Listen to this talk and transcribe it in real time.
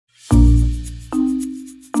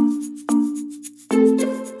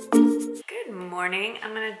morning.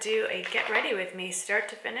 I'm gonna do a get ready with me start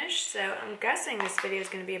to finish. So I'm guessing this video is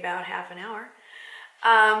gonna be about half an hour.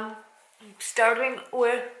 Starting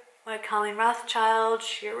with my Colleen Rothschild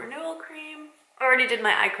Sheer Renewal Cream. I already did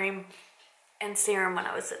my eye cream and serum when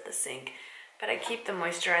I was at the sink, but I keep the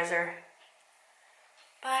moisturizer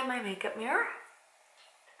by my makeup mirror.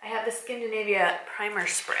 I have the Skindinavia primer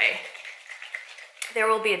spray. There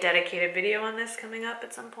will be a dedicated video on this coming up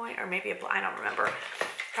at some point, or maybe I don't remember.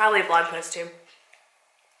 Probably a blog post too.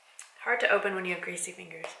 Hard to open when you have greasy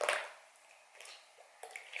fingers.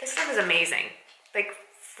 This stuff is amazing. Like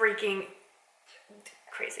freaking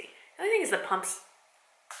crazy. The only thing is the pump's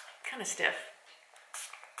kind of stiff.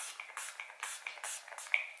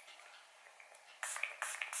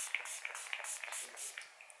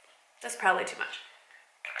 That's probably too much.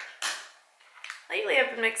 Lately I've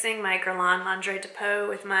been mixing my Guerlain Lingerie Depot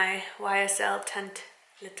with my YSL Teint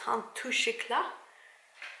Le Teint Touche Éclat.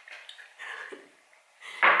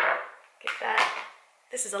 Get that.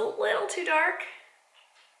 This is a little too dark.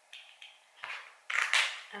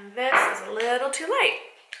 And this is a little too light.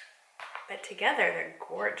 But together they're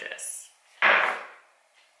gorgeous.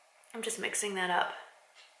 I'm just mixing that up.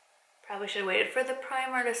 Probably should have waited for the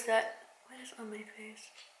primer to set. What is on my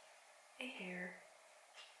face? A hair.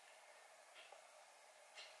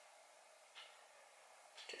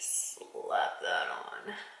 Just slap that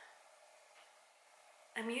on.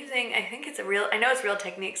 I'm using, I think it's a real, I know it's Real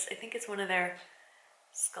Techniques. I think it's one of their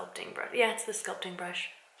sculpting brush. Yeah, it's the sculpting brush.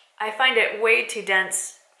 I find it way too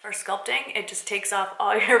dense for sculpting. It just takes off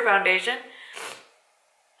all your foundation.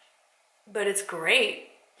 But it's great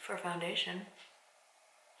for foundation.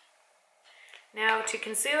 Now to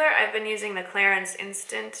concealer, I've been using the Clarins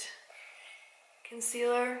Instant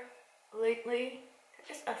Concealer lately.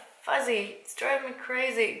 It's a fuzzy, it's driving me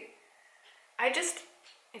crazy.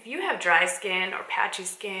 If you have dry skin or patchy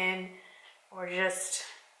skin or just,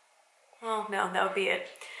 well, no, that would be it.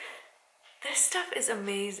 This stuff is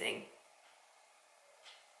amazing.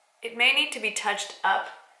 It may need to be touched up.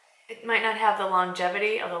 It might not have the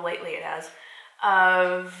longevity, although lately it has,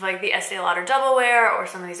 of like the Estee Lauder Double Wear or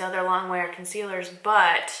some of these other long wear concealers,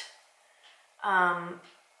 but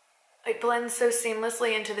it blends so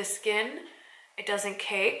seamlessly into the skin. It doesn't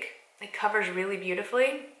cake. It covers really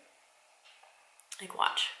beautifully. Like,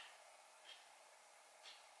 watch.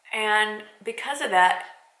 And because of that,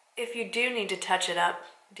 if you do need to touch it up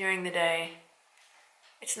during the day,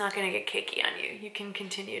 it's not going to get cakey on you. You can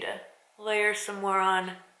continue to layer some more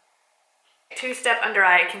on. Two-step under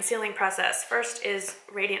eye concealing process. First is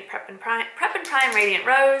Radiant Prep and Prime Radiant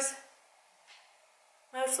Rose.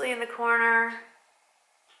 Mostly in the corner.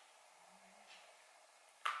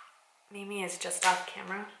 Mimi is just off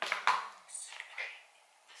camera.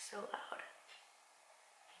 So loud.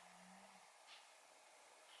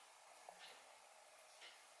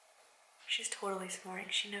 She's totally snoring.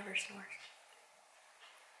 She never snores.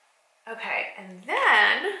 Okay, and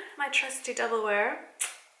then my trusty Double Wear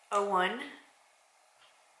 01. And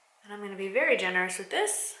I'm going to be very generous with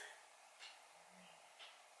this.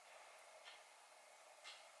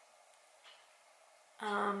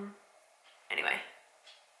 Anyway.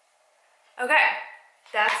 Okay,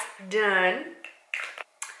 that's done.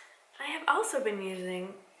 I have also been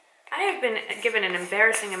using, I have been given an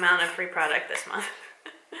embarrassing amount of free product this month.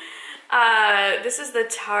 This is the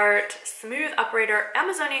Tarte Smooth Operator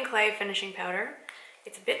Amazonian Clay Finishing Powder.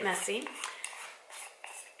 It's a bit messy.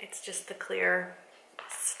 It's just the clear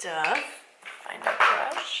stuff. Find a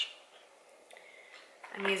brush.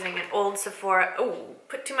 I'm using an old Sephora, oh,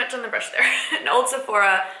 put too much on the brush there. An old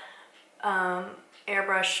Sephora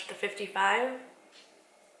airbrush, the 55.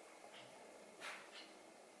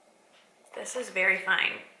 This is very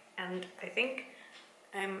fine, and I think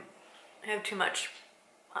I have too much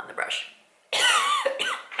on the brush.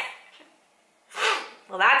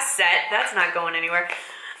 Well, that's set. That's not going anywhere.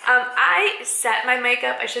 I set my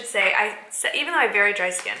makeup, I should say, even though I have very dry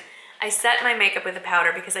skin, I set my makeup with a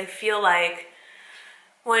powder because I feel like,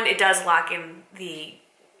 one, it does lock in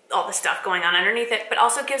all the stuff going on underneath it, but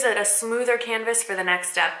also gives it a smoother canvas for the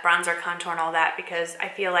next step, bronzer, contour, and all that, because I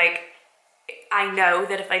feel like I know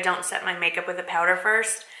that if I don't set my makeup with a powder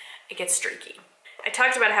first, it gets streaky. I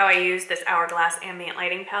talked about how I use this Hourglass Ambient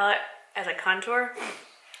Lighting palette as a contour,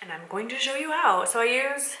 and I'm going to show you how. So I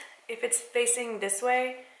use, if it's facing this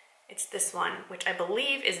way, it's this one, which I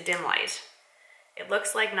believe is Dim Light. It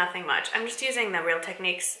looks like nothing much. I'm just using the Real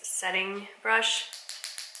Techniques setting brush.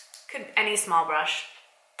 Any small brush.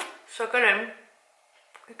 Soak it in.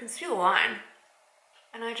 You can see the line.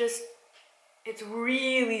 And it's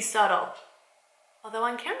really subtle. Although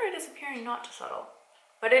on camera it is appearing not too subtle.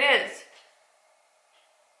 But it is.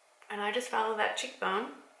 And I just follow that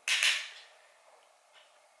cheekbone.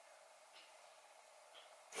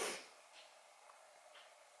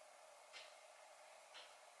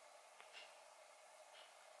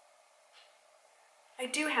 I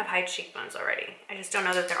do have high cheekbones already. I just don't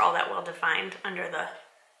know that they're all that well defined under the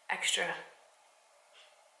extra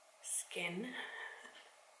skin.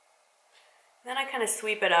 Then I kind of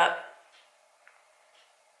sweep it up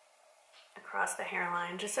across the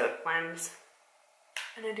hairline just so it blends.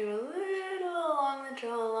 And I do a little along the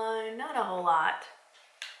jawline, not a whole lot.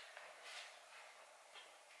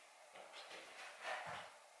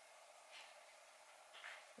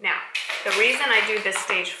 Now, the reason I do this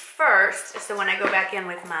stage first is so when I go back in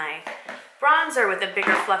with my bronzer with a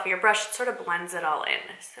bigger, fluffier brush, it sort of blends it all in.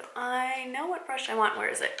 So I know what brush I want. Where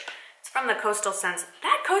is it? It's from the Coastal Scents.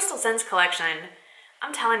 That Coastal Scents collection,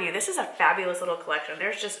 I'm telling you, this is a fabulous little collection.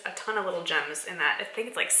 There's just a ton of little gems in that. I think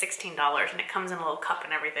it's like $16 and it comes in a little cup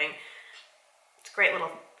and everything. It's a great little,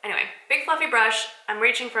 anyway, big fluffy brush. I'm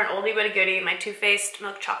reaching for an oldie but a goodie, my Too Faced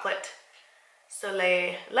Milk Chocolate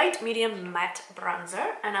Soleil Light Medium Matte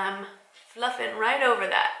Bronzer, and I'm fluffing right over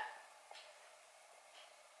that.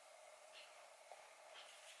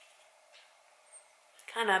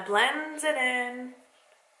 Kind of blends it in.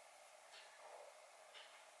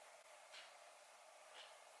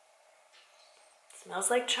 Smells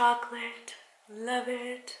like chocolate. Love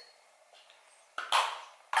it.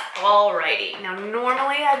 Alrighty, now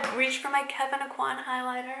normally I'd reach for my Kevin Aquan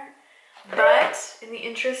highlighter, but in the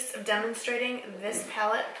interest of demonstrating this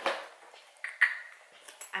palette,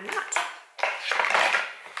 I'm not.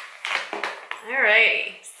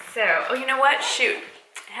 Alrighty, so, oh, you know what? Shoot,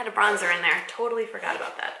 I had a bronzer in there. Totally forgot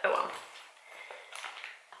about that. Oh well.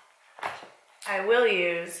 I will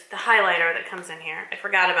use the highlighter that comes in here. I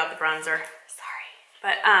forgot about the bronzer. Sorry.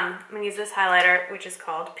 But I'm gonna use this highlighter, which is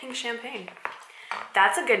called Pink Champagne.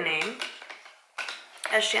 That's a good name.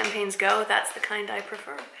 As champagnes go, that's the kind I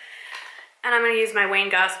prefer. And I'm gonna use my Wayne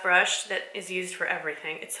Goss brush that is used for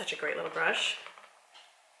everything. It's such a great little brush.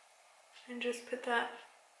 And just put that.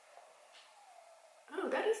 Oh,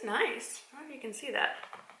 that is nice. I don't know if you can see that.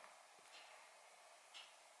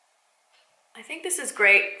 I think this is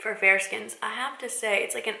great for fair skins. I have to say,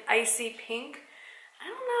 it's like an icy pink. I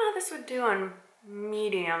don't know how this would do on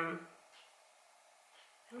medium.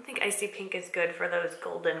 I don't think icy pink is good for those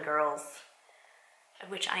golden girls, of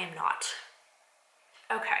which I am not.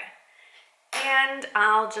 Okay, and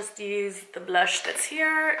I'll just use the blush that's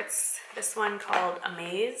here. It's this one called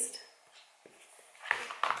Amazed.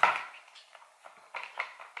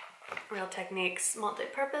 Real Techniques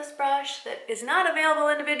multi-purpose brush that is not available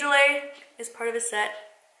individually, is part of a set.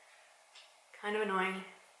 Kind of annoying.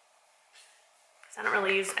 Because I don't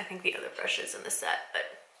really use, I think, the other brushes in the set, but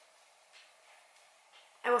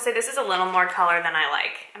I will say this is a little more color than I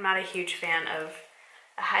like. I'm not a huge fan of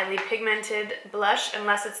a highly pigmented blush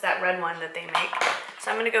unless it's that red one that they make.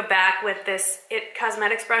 So I'm gonna go back with this It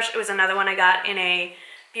Cosmetics brush. It was another one I got in a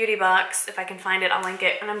beauty box. If I can find it, I'll link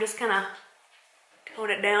it. And I'm just gonna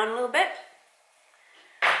tone it down a little bit.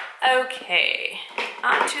 Okay,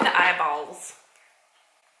 on to the eyeballs.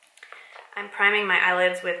 I'm priming my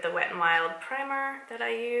eyelids with the Wet n Wild primer that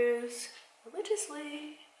I use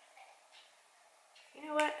religiously. You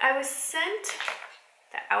know what? I was sent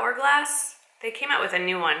the Hourglass. They came out with a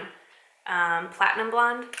new one, Platinum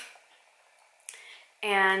Blonde.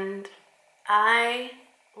 And I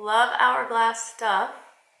love Hourglass stuff.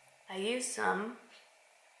 I use some,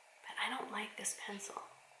 but I don't like this pencil.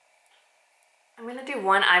 I'm gonna do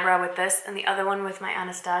one eyebrow with this and the other one with my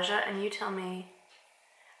Anastasia, and you tell me.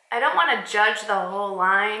 I don't wanna judge the whole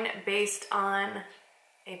line based on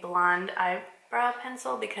a blonde eyebrow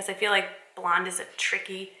pencil because I feel like blonde is a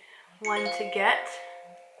tricky one to get.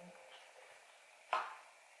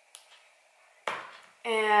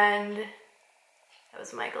 And that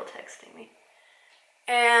was Michael texting me.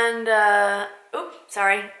 And, oops,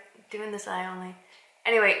 sorry, doing this eye only.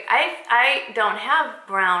 Anyway, I don't have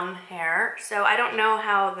brown hair, so I don't know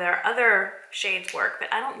how their other shades work,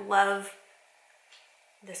 but I don't love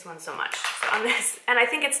this one so much. So on this, and I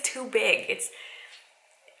think it's too big.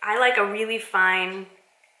 I like a really fine,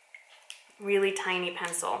 really tiny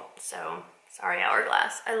pencil. So, sorry,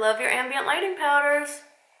 Hourglass. I love your ambient lighting powders.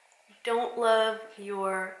 Don't love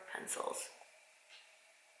your pencils.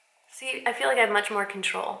 See, I feel like I have much more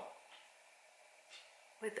control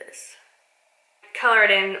with this. Color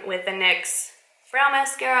it in with the NYX Brow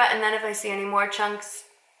Mascara, and then if I see any more chunks,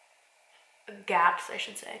 gaps I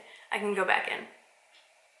should say, I can go back in.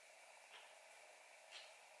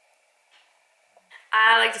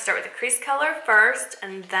 I like to start with the crease color first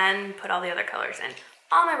and then put all the other colors in.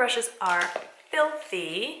 All my brushes are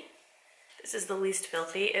filthy. This is the least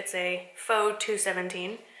filthy. It's a faux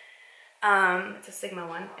 217. It's a Sigma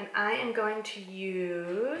one. And I am going to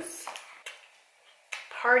use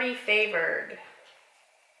Party Favored.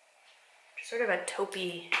 Sort of a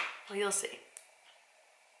taupey, well, you'll see.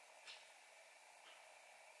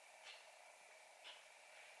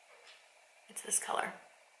 It's this color.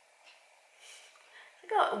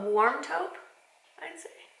 It's like a warm taupe, I'd say.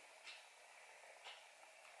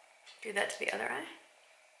 Do that to the other eye.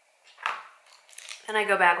 Then I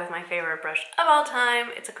go back with my favorite brush of all time.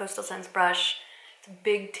 It's a Coastal Scents brush. It's a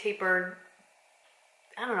big tapered,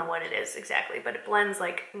 I don't know what it is exactly, but it blends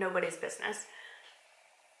like nobody's business.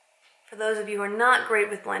 For those of you who are not great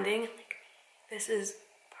with blending, this is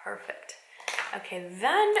perfect. Okay,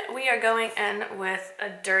 then we are going in with a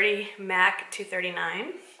dirty MAC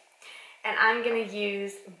 239. And I'm gonna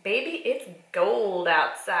use Baby It's Gold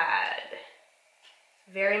Outside.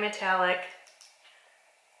 Very metallic,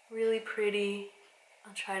 really pretty.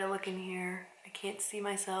 I'll try to look in here. I can't see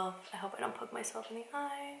myself. I hope I don't poke myself in the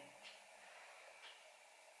eye.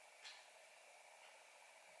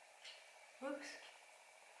 Oops.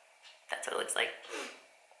 That's what it looks like.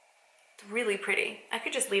 It's really pretty. I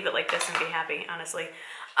could just leave it like this and be happy, honestly.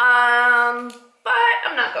 But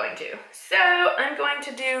I'm not going to. So I'm going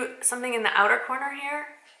to do something in the outer corner here.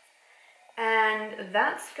 And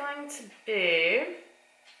that's going to be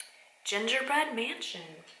Gingerbread Mansion.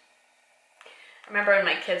 I remember when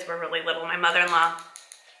my kids were really little, my mother-in-law,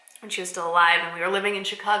 when she was still alive and we were living in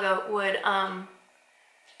Chicago, would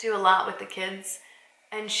do a lot with the kids.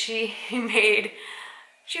 And she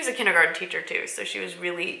was a kindergarten teacher too, so she was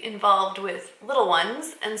really involved with little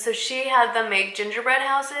ones. And so she had them make gingerbread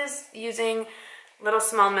houses using little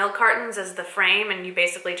small milk cartons as the frame, and you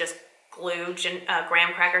basically just glue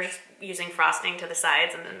graham crackers using frosting to the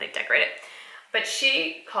sides, and then they decorate it. But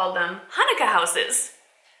she called them Hanukkah houses.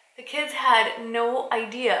 The kids had no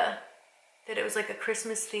idea that it was like a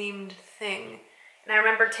Christmas themed thing. And I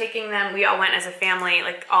remember taking them, we all went as a family,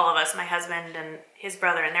 like all of us, my husband and his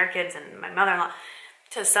brother and their kids and my mother-in-law,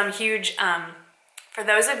 to some huge, for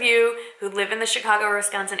those of you who live in the Chicago or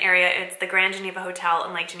Wisconsin area, it's the Grand Geneva Hotel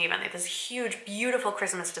in Lake Geneva, and they have this huge, beautiful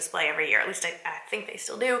Christmas display every year. At least I think they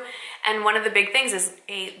still do. And one of the big things is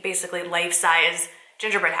a basically life-size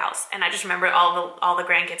gingerbread house. And I just remember all the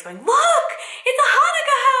grandkids going, "Look, it's a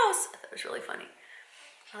Hanukkah house!" I thought it was really funny.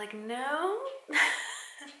 I'm like, no.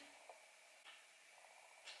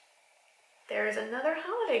 There's another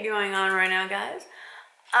holiday going on right now, guys.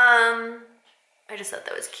 I just thought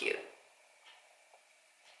that was cute.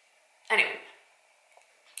 Anyway.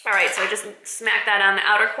 All right, so I just smack that on the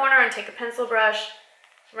outer corner and take a pencil brush,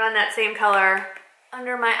 run that same color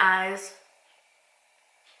under my eyes.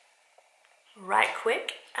 Right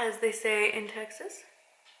quick, as they say in Texas.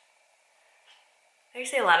 They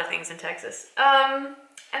say a lot of things in Texas. And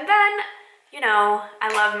then, you know,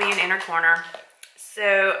 I love me an inner corner.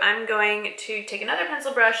 So I'm going to take another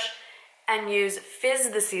pencil brush and use Fizz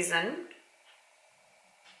the Season.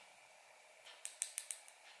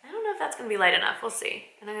 I don't know if that's gonna be light enough, we'll see.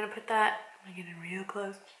 And I'm gonna put that, I'm gonna get in real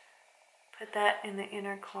close. Put that in the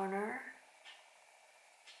inner corner.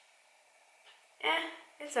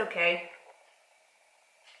 It's okay.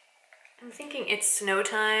 I'm thinking It's Snow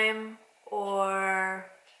Time or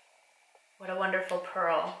What a Wonderful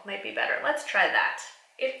Pearl might be better. Let's try that.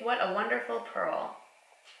 What a Wonderful Pearl.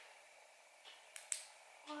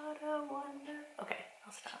 What a wonder. Okay,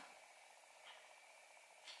 I'll stop.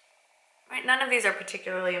 Right, none of these are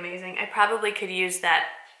particularly amazing. I probably could use that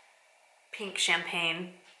pink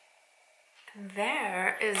champagne. And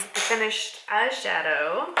there is the finished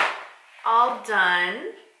eyeshadow, all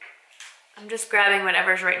done. I'm just grabbing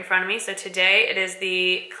whatever's right in front of me. So today it is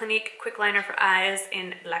the Clinique Quick Liner for Eyes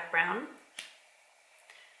in Black Brown.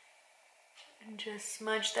 And just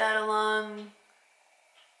smudge that along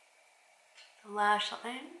the lash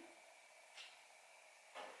line.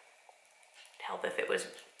 It'd help if it was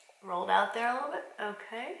rolled out there a little bit.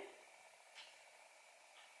 Okay.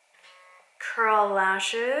 Curl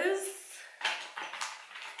lashes.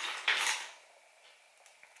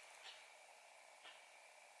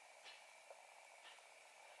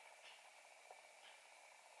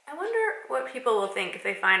 I wonder what people will think if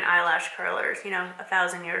they find eyelash curlers, you know,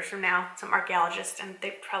 1,000 years from now, some archaeologists, and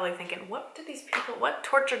they're probably thinking, what did these people, what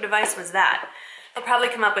torture device was that? They'll probably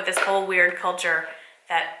come up with this whole weird culture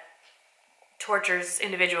that tortures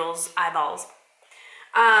individuals' eyeballs.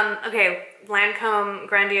 Okay, Lancome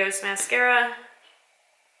Grandiose Mascara.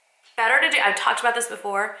 Better to do, I've talked about this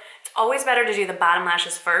before, it's always better to do the bottom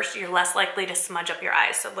lashes first. You're less likely to smudge up your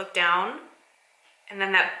eyes. So look down, and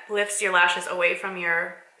then that lifts your lashes away from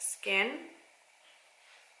your skin.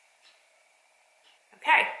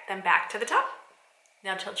 Okay, then back to the top.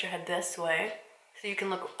 Now tilt your head this way so you can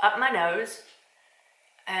look up my nose,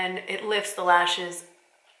 and it lifts the lashes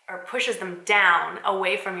or pushes them down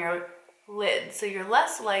away from your lid, so you're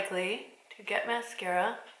less likely to get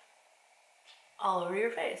mascara all over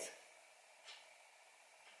your face.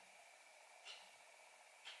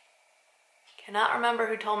 Cannot remember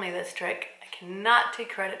who told me this trick. I cannot take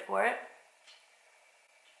credit for it.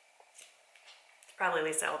 It's probably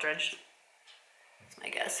Lisa Eldridge. That's my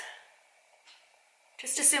guess.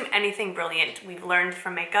 Just assume anything brilliant we've learned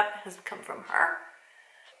from makeup has come from her.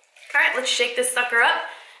 All right, let's shake this sucker up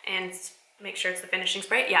and make sure it's the finishing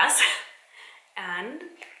spray. Yes. And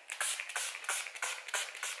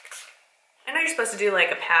I know you're supposed to do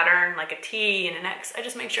like a pattern, like a T and an X. I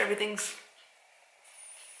just make sure everything's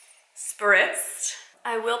spritzed.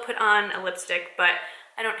 I will put on a lipstick, but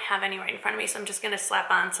I don't have any right in front of me, so I'm just gonna slap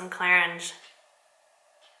on some Clarins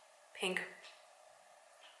pink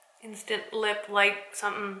Instant Lip Light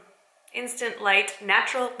something. Instant Light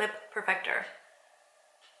Natural Lip Perfector.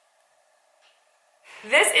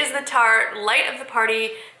 This is the Tarte Light of the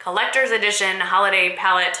Party Collector's Edition Holiday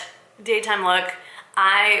Palette Daytime Look.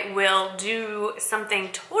 I will do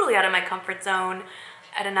something totally out of my comfort zone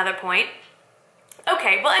at another point.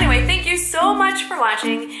 Okay, well anyway, thank you so much for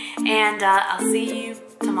watching, and I'll see you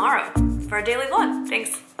tomorrow for a daily vlog.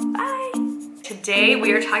 Thanks, bye. Today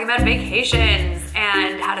we are talking about vacations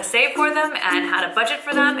and how to save for them and how to budget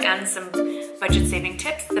for them and some budget saving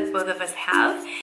tips that both of us have.